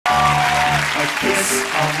kiss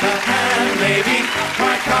on the hand, maybe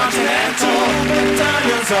quite continental, but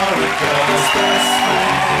diamonds are a girl's best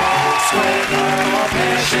friend. Square or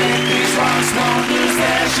pear shape, these rocks won't lose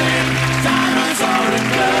their shape. Diamonds are a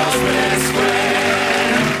girl's best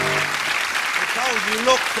friend. Nicole, you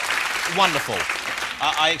look wonderful.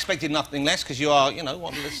 I expected nothing less because you are, you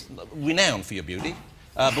know, renowned for your beauty.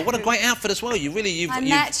 But what a great outfit as well. I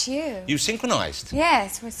match you. You've synchronised.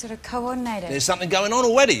 Yes, we're sort of coordinated. There's something going on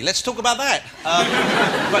already. Let's talk about that.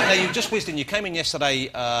 Right, now, you've just whizzed in. You came in yesterday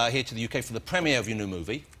here to the UK for the premiere of your new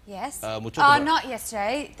movie. Yes. Not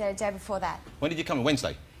yesterday, the day before that. When did you come in?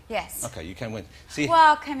 Wednesday? Yes. OK, you came Wednesday. See,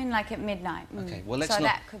 well, I came in like at midnight. OK, well, let's so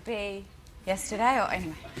that could be yesterday or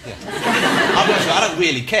anyway. Yeah. I'll be honest with you, I don't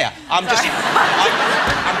really care. I'm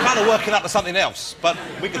kind of working up to something else, but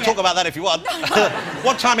we can talk about that if you want.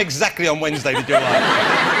 What time exactly on Wednesday did you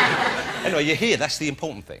arrive? Anyway, you're here, that's the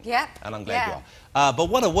important thing. Yeah. And I'm glad you are. But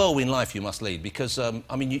what a whirlwind life you must lead, because,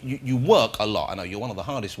 I mean, you work a lot. I know you're one of the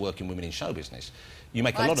hardest working women in show business. You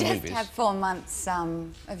make a lot of movies. I just had 4 months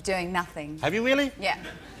of doing nothing. Have you really? Yeah.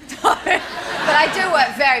 But I do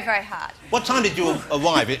work very, very hard. What time did you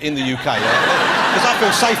arrive in the UK? Because I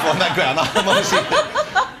feel safer on that ground. I'm honestly...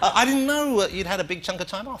 I didn't know you'd had a big chunk of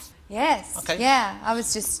time off. Yes. Okay. Yeah, I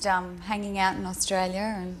was just hanging out in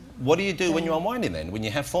Australia and... What do you do when you're unwinding then? When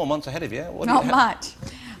you have 4 months ahead of you? Not much.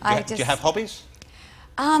 Do you have hobbies?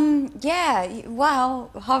 Yeah, well,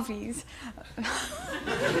 hobbies.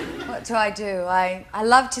 What do? I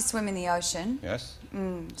love to swim in the ocean. Yes.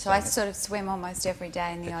 So I sort of swim almost every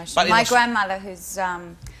day in the ocean. But my grandmother, who's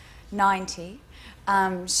 90,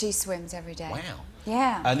 she swims every day. Wow.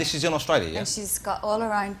 Yeah. And this is in Australia, yeah? And she's got all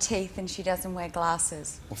her own teeth and she doesn't wear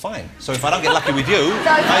glasses. Well, fine. So if I don't get lucky with you, maybe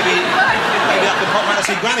I can pop round and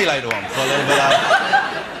see Granny later on for a little bit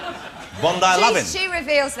of Bondi loving. She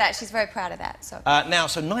reveals that. She's very proud of that. So. Now,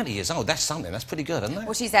 so 90 years old, that's something. That's pretty good, isn't it?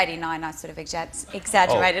 Well, she's 89. I sort of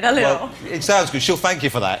exaggerated a little. Well, it sounds good. She'll thank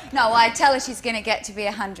you for that. No, I tell her she's going to get to be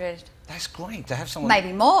 100. That's great to have someone...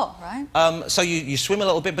 Maybe more, right? So you swim a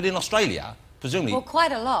little bit, but in Australia, presumably... Well,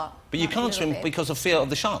 quite a lot. But you can't swim because of fear of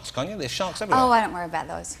the sharks, can't you? There's sharks everywhere. Oh, I don't worry about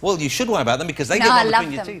those. Well, you should worry about them because they get one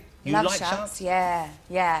between your teeth. You love like sharks? Yeah,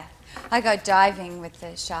 yeah. I go diving with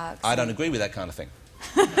the sharks. I don't agree with that kind of thing.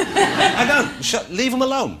 I don't. Leave them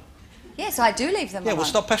alone. Yes, I do leave them alone. Yeah, well,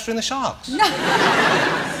 stop pestering the sharks. No.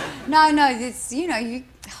 No, it's, you know, you...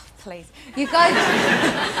 Oh, please. You guys...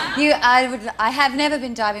 I have never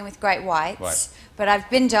been diving with great whites, right. But I've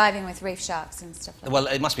been diving with reef sharks and stuff like that. Well,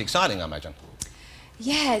 it must be exciting, I imagine.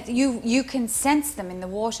 Yeah, you can sense them in the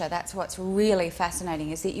water. That's what's really fascinating,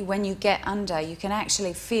 is that when you get under, you can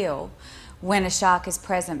actually feel when a shark is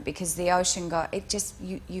present, because the ocean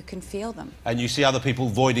you can feel them. And you see other people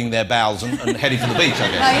voiding their bowels and heading for the beach, I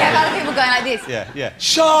guess. No, you have other people going like this. Yeah, yeah.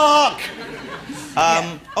 Shark!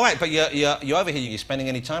 All right, but you're over here. You're spending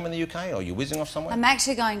any time in the UK, or you're whizzing off somewhere? I'm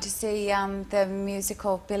actually going to see the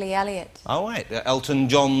musical Billy Elliot. Oh, right. Elton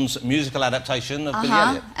John's musical adaptation of Billy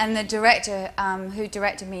Elliot. And the director who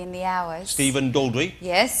directed me in The Hours... Stephen Daldry.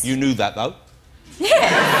 Yes. You knew that, though? Yeah.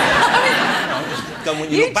 I just don't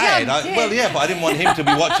want you to look bad. Well, yeah, but I didn't want him to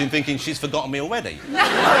be watching thinking she's forgotten me already. No,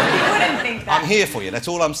 you wouldn't think that. I'm here for you. That's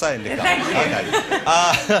all I'm saying, Nicole. Thank you.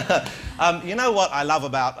 Okay. You know what I love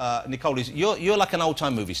about Nicole is you're like an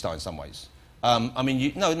old-time movie star in some ways. I mean,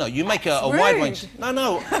 you make a wide range...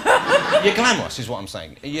 No, you're glamorous, is what I'm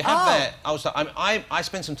saying. You have that... I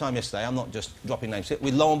spent some time yesterday, I'm not just dropping names,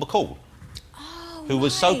 with Lauren Bacall, who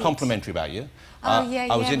was so complimentary about you.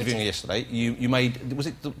 I was interviewing her yesterday. You made... Was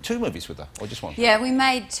it 2 movies with her, or just 1? Yeah, we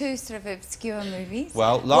made 2 sort of obscure movies.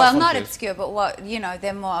 Well, not obscure, but what, you know,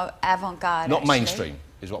 they're more avant-garde, not mainstream,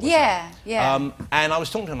 is what we're saying. Yeah. And I was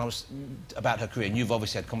talking to her about her career, and you've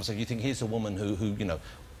obviously had conversations. You think, here's a woman who you know,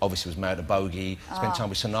 obviously was married to Bogey, spent time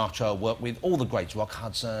with Sinatra, worked with all the greats, Rock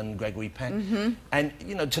Hudson, Gregory Peck. And,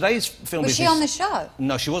 you know, today's film was business... she on the show?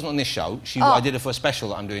 No, she wasn't on this show. I did her for a special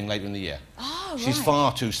that I'm doing later in the year. Oh, She's right.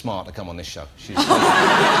 far too smart to come on this show. She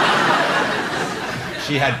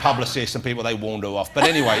had publicists and people, they warned her off. But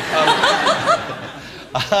anyway...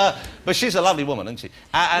 but she's a lovely woman, isn't she?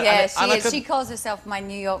 Yeah, she is. She calls herself my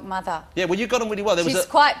New York mother. Yeah, well, you got on really well. She's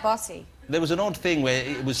quite bossy. There was an odd thing where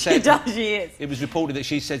it was said... She is. It was reported that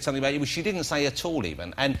she said something about it. She didn't say at all,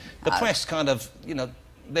 even. And the press kind of, you know,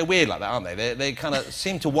 they're weird like that, aren't they? They kind of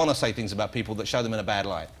seem to want to say things about people that show them in a bad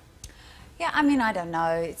light. Yeah, I mean, I don't know.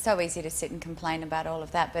 It's so easy to sit and complain about all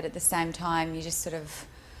of that, but at the same time, you just sort of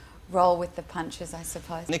roll with the punches, I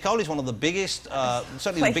suppose. Nicole is one of the biggest,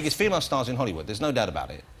 certainly the biggest female stars in Hollywood. There's no doubt about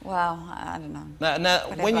it. Well, I don't know. Now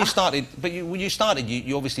when you started, when you started,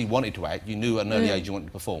 you obviously wanted to act. You knew at an early age you wanted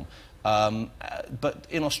to perform. But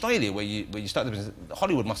in Australia, where you started the business,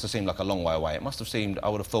 Hollywood must have seemed like a long way away. It must have seemed, I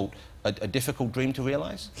would have thought, a difficult dream to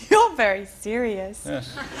realise. You're very serious.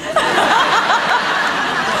 Yes.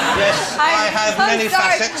 Yes, I have many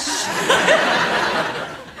facets.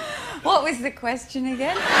 What was the question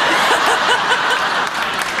again?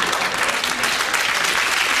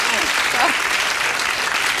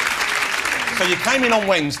 So you came in on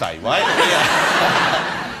Wednesday, right?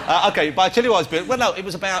 Yeah. OK, but I tell you what, well, no, it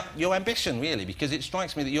was about your ambition, really, because it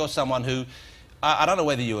strikes me that you're someone who, I don't know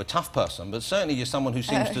whether you're a tough person, but certainly you're someone who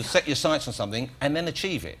seems to set your sights on something and then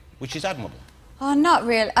achieve it, which is admirable. Oh, not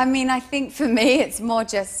really. I mean, I think for me it's more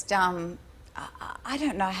just, I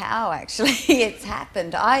don't know how, actually, it's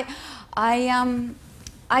happened. I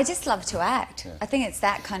just love to act. Yeah. I think it's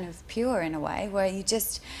that kind of pure, in a way, where you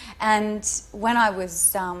just... And when I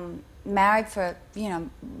was married for, you know,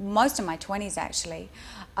 most of my 20s, actually,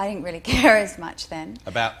 I didn't really care as much then.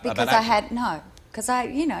 Because I had... No, because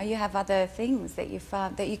you know, you have other things that you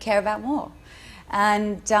care about more.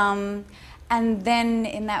 And then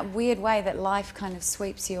in that weird way that life kind of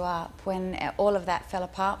sweeps you up, when all of that fell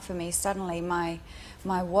apart for me, suddenly my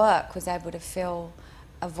work was able to fill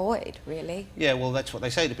a void, really. Yeah, well, that's what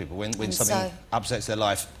they say to people when something upsets their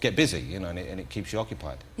life. Get busy, you know, and it keeps you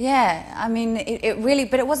occupied. Yeah, I mean, it really,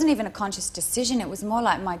 but it wasn't even a conscious decision. It was more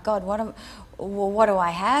like, my God, what do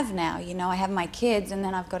I have now? You know, I have my kids, and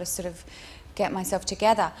then I've got to sort of get myself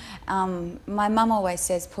together. My mum always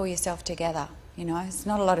says, pull yourself together. You know, there's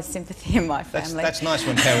not a lot of sympathy in my family. That's nice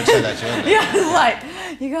when parents say that to you, isn't it? Yeah, it's like,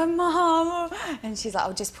 you go, Mum, and she's like,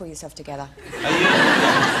 oh, just pull yourself together.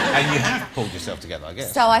 And you have pulled yourself together, I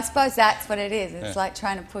guess. So I suppose that's what it is. It's like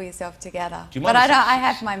trying to pull yourself together. But I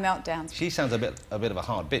have my meltdowns. She sounds a bit of a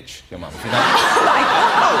hard bitch, your mum, if you know. No,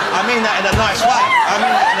 I mean that in a nice way. I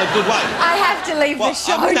mean that in a good way. I have to leave the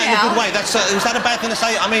show now. I mean that in a good way. Is that a bad thing to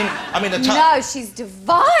say? I mean, no, she's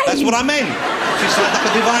divine. That's what I meant. She sounds like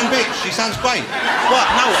a divine bitch. She sounds great. What?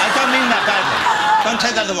 No, I don't mean that badly. Don't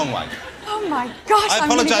take that the wrong way. Oh my gosh! I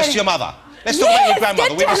apologise to your mother. Let's talk about your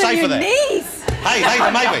grandmother. We were safer there. Hey,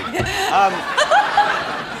 later maybe.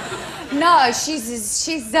 No, she's.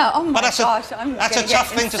 Oh my gosh! That's a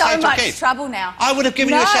tough thing to say to a kid. So much trouble now. I would have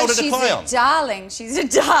given you a shoulder to cry on. She's a darling. She's a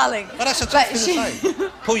darling. But that's a tough thing to say.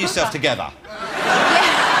 Pull yourself together.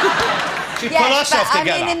 She pull herself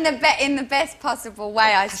together. I mean, in the best possible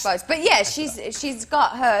way, I suppose. But yeah, she's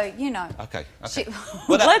got her, you know. Okay.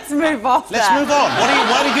 Let's move off. Let's move on.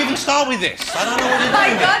 Why did you even start with this? I don't know what you're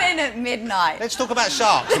doing. I got in at midnight. Let's talk about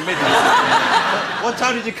sharks at midnight. What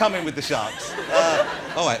time did you come in with the sharks?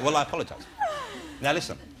 All right. Well, I apologise. Now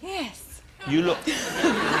listen. Yes. You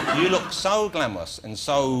look so glamorous and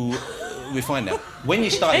so refined now. When you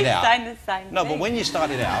started out... saying the same thing. But when you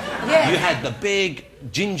started out, you had the big,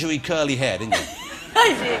 gingery, curly hair, didn't you?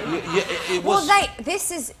 I did. Well,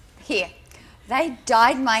 here. They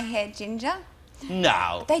dyed my hair ginger.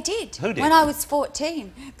 No. They did. Who did? When I was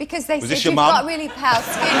 14. Because they said, you've got really pale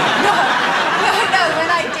skin. No, when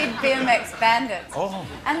I did BMX Bandits. Oh.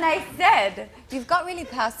 And they said, you've got really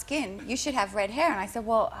pale skin, you should have red hair. And I said,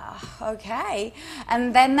 well, OK.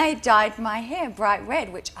 And then they dyed my hair bright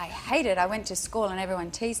red, which I hated. I went to school and everyone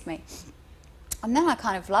teased me. And then I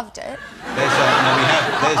kind of loved it. There's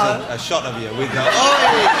a shot of you with the...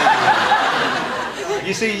 Oh!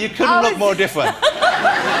 You see, you couldn't look more different.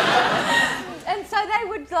 And so they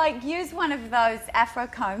would, like, use one of those afro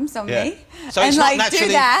combs on me, so and like do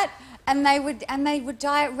that, and they would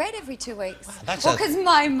dye it red every 2 weeks. Well, because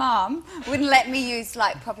my mum wouldn't let me use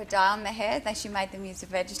like proper dye on the hair. Then she made them use a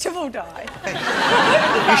vegetable dye.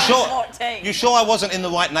 You sure I wasn't in the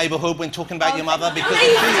right neighbourhood when talking about your mother? Because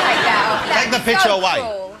take the picture away.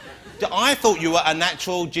 Cool. I thought you were a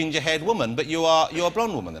natural ginger-haired woman, but you're a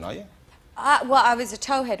blonde woman, then, are you? Well, I was a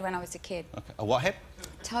towhead when I was a kid. Okay. A what head?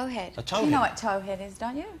 Towhead. A towhead? You know what towhead is,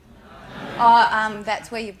 don't you? Oh,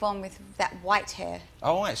 that's where you're born with that white hair.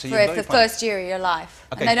 Oh, right, so you're for the first year of your life.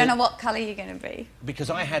 Okay, and they don't know what colour you're going to be. Because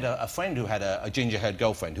I had a friend who had a ginger-haired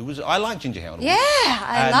girlfriend who was... I like ginger hair. Yeah,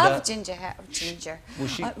 I love ginger hair.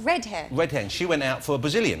 Red hair. Red hair. And she went out for a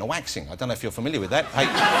Brazilian, a waxing. I don't know if you're familiar with that. Hey,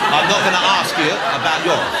 I'm not going to ask you about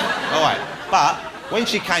yours. All right. But when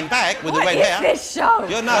she came back with the red hair... What is this show?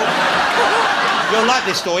 You'll like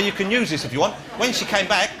this story. You can use this if you want. When she came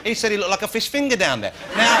back, he said he looked like a fish finger down there.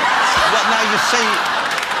 Now you see...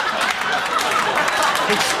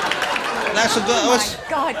 That's a good... Oh my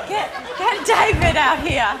God, get David out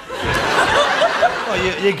here.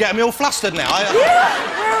 Well, you're getting me all flustered now. Yeah,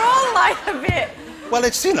 we're all quite a bit. Well,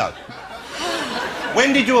 it's, you know.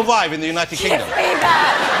 When did you arrive in the United Kingdom? Give me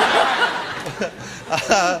that.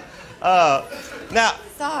 Now.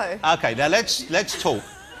 So. Okay, now let's talk.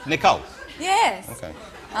 Nicole. Yes. Okay.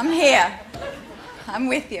 I'm here. I'm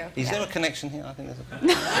with you. Is there a connection here? I think there's a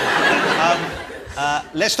connection.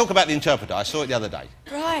 Let's talk about The Interpreter. I saw it the other day.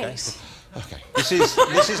 Right. Okay. This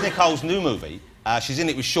is Nicole's new movie. She's in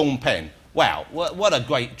it with Sean Penn. Wow, what a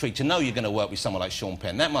great treat to know you're going to work with someone like Sean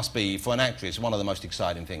Penn. That must be, for an actress, one of the most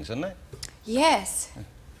exciting things, isn't it? Yes.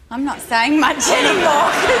 I'm not saying much anymore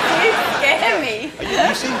because you scare me.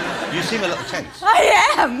 You seem a little tense.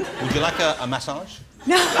 I am. Would you like a massage?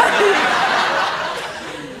 No.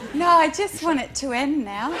 No, I just want it to end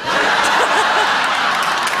now.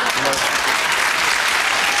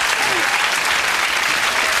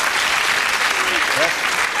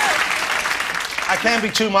 I can be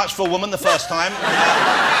too much for a woman the first time.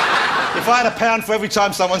 If I had £1 for every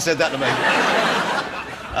time someone said that to me.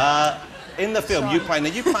 In the film, you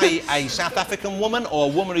play a South African woman or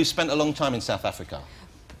a woman who spent a long time in South Africa?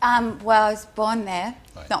 Well, I was born there.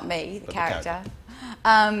 Right. Not me, the character.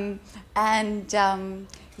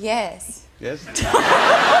 Yes. Yes?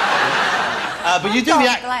 But you do the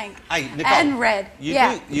accent. Hey, Nicole. And red.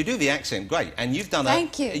 You do the accent great, and you've done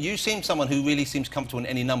Thank you. You seem someone who really seems comfortable in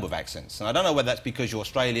any number of accents, and I don't know whether that's because you're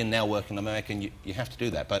Australian now working American. You have to do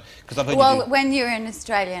that, but because I've heard you do... when you're an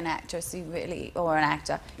Australian actress, or an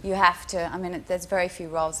actor, you have to. I mean, there's very few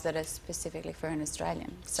roles that are specifically for an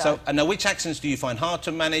Australian. So now, which accents do you find hard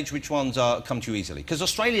to manage? Which ones come to you easily? Because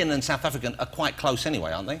Australian and South African are quite close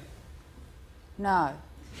anyway, aren't they? No.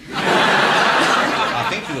 I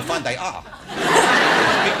think you will find they are.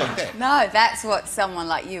 No, that's what someone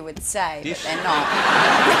like you would say, but they're not.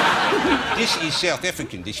 This is South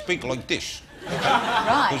African. They speak like this.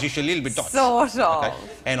 Right. Because it's a little bit Dutch. Sort of. Okay.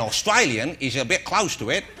 And Australian is a bit close to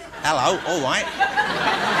it. Hello, all right.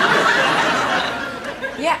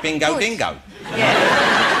 Yeah. Bingo, good. dingo.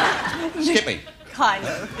 Yeah. Skippy. Kind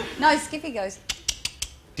of. No, Skippy goes...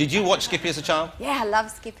 Did you watch Skippy as a child? Yeah, I love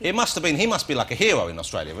Skippy. He must be like a hero in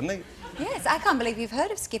Australia, wouldn't he? Yes, I can't believe you've heard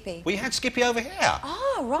of Skippy. We had Skippy over here.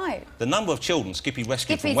 Oh, right. The number of children Skippy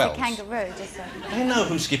rescued Skippy's from Wells. the kangaroo, just so... I know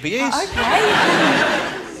who Skippy is. Oh,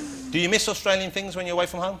 okay. Do you miss Australian things when you're away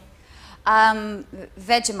from home?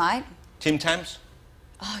 Vegemite. Tim Tams?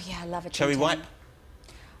 Oh, yeah, I love a Tim Cherry Tam. ripe?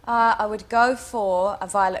 I would go for a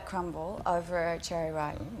violet crumble over a cherry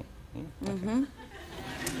ripe. Oh. Okay.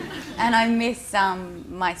 And I miss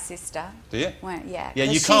my sister. Do you? Well, yeah. Yeah,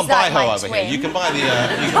 you can't buy her over twin. here. You can buy the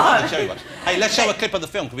cherry ripe. Hey, let's show a clip of the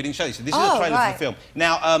film because we didn't show you. So this is a trailer for the film.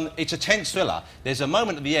 Now, it's a tense thriller. There's a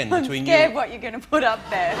moment at the end between you... I'm scared what you're going to put up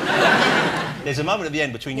there. There's a moment at the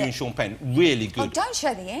end between you and Sean Penn. Really good. Oh, don't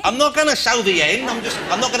show the end. I'm not going to show the end.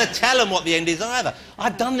 I'm not going to tell them what the end is either.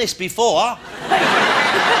 I've done this before.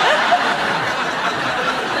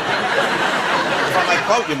 If I may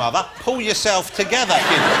quote your mother, pull yourself together,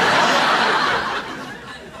 kid.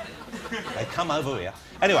 They come over here.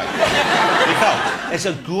 Anyway, Nicole, there's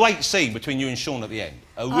a great scene between you and Sean at the end.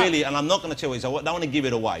 Really, and I'm not going to tell you, I don't want to give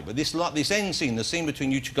it away, but this end scene, the scene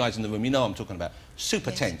between you two guys in the room, you know what I'm talking about.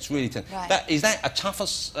 Super tense, really tense. Right. Is that a tougher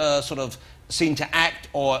sort of scene to act,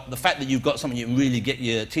 or the fact that you've got something you can really get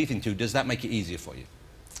your teeth into, does that make it easier for you?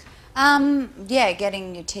 Yeah,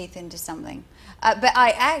 getting your teeth into something. But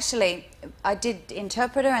I did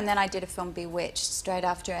Interpreter and then I did a film Bewitched straight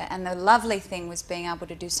after it. And the lovely thing was being able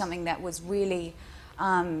to do something that was really,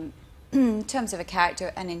 in terms of a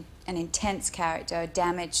character, an intense character, a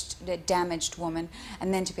damaged woman,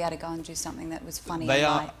 and then to be able to go and do something that was funny and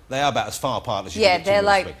light. They are about as far apart as you Yeah, can get they're to,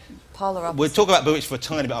 like polar opposites. We'll talk about Bewitched for a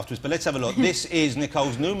tiny bit afterwards, but let's have a look. This is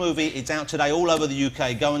Nicole's new movie. It's out today all over the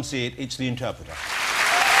UK. Go and see it. It's The Interpreter.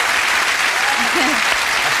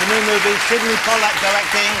 That's the new movie. Sidney Pollack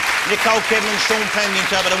directing. Nicole Kidman, Sean Penn, The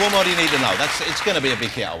Interpreter. What more do you need to know? It's going to be a big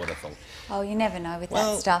hit, I would have thought. Oh, you never know with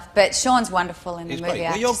that stuff. But Sean's wonderful in the movie. Great.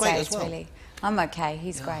 Well, you're great as well. Really, I'm okay.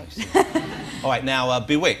 He's great. All right, now,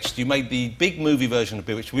 Bewitched. You made the big movie version of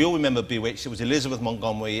Bewitched. We all remember Bewitched. It was Elizabeth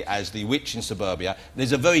Montgomery as the witch in suburbia.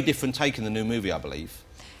 There's a very different take in the new movie, I believe.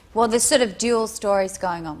 Well, there's sort of dual stories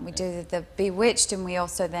going on. We do the Bewitched, and we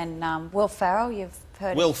also then Will Ferrell. You've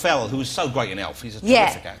heard Will Ferrell, who was so great in Elf. He's a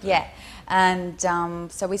terrific actor. Yeah, and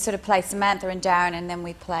so we sort of play Samantha and Darren, and then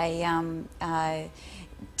we play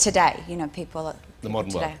today. You know, people. The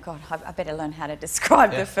modern today. world. God, I better learn how to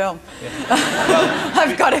describe the film. Yeah.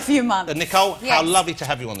 I've got a few months. Nicole, how lovely to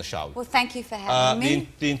have you on the show. Well, thank you for having me.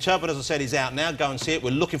 The Interpreter, as I said, is out now. Go and see it.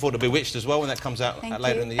 We're looking forward to Bewitched as well when that comes out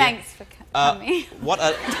later in the year. Thanks for coming. What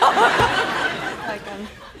a...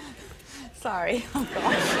 Sorry. Oh,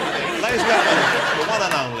 gosh. Ladies and gentlemen, one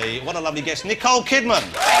and only, what a lovely guest, Nicole Kidman.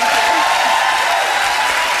 Thank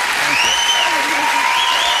you.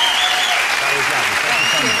 That was lovely. Thank you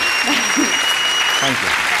so much. Thank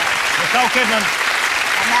you. Nicole Kidman.